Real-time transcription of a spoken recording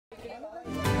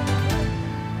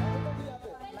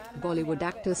Bollywood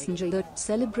actor Sanjay Dutt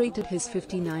celebrated his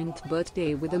 59th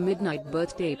birthday with a midnight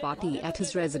birthday party at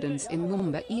his residence in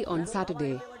Mumbai on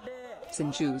Saturday.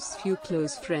 Sanju's few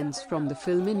close friends from the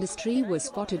film industry were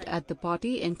spotted at the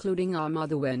party, including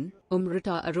Madhavan,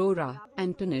 Amrita Arora,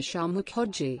 and Tanisha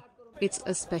Mukherjee. It's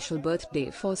a special birthday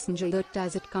for Sanjay Dutt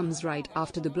as it comes right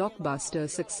after the blockbuster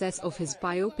success of his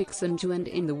biopic Sanju and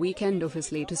in the weekend of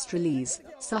his latest release,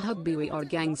 Sahab Biwi Aur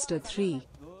Gangster 3.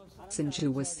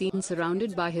 Sanju was seen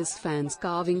surrounded by his fans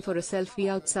carving for a selfie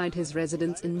outside his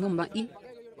residence in Mumbai.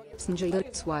 Sanjay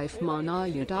Dutt's wife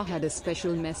Manayata had a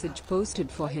special message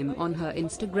posted for him on her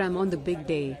Instagram on the big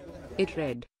day. It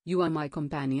read, "You are my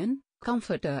companion,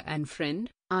 comforter and friend.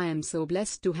 I am so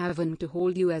blessed to have and to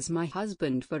hold you as my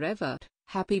husband forever.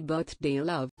 Happy birthday,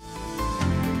 love."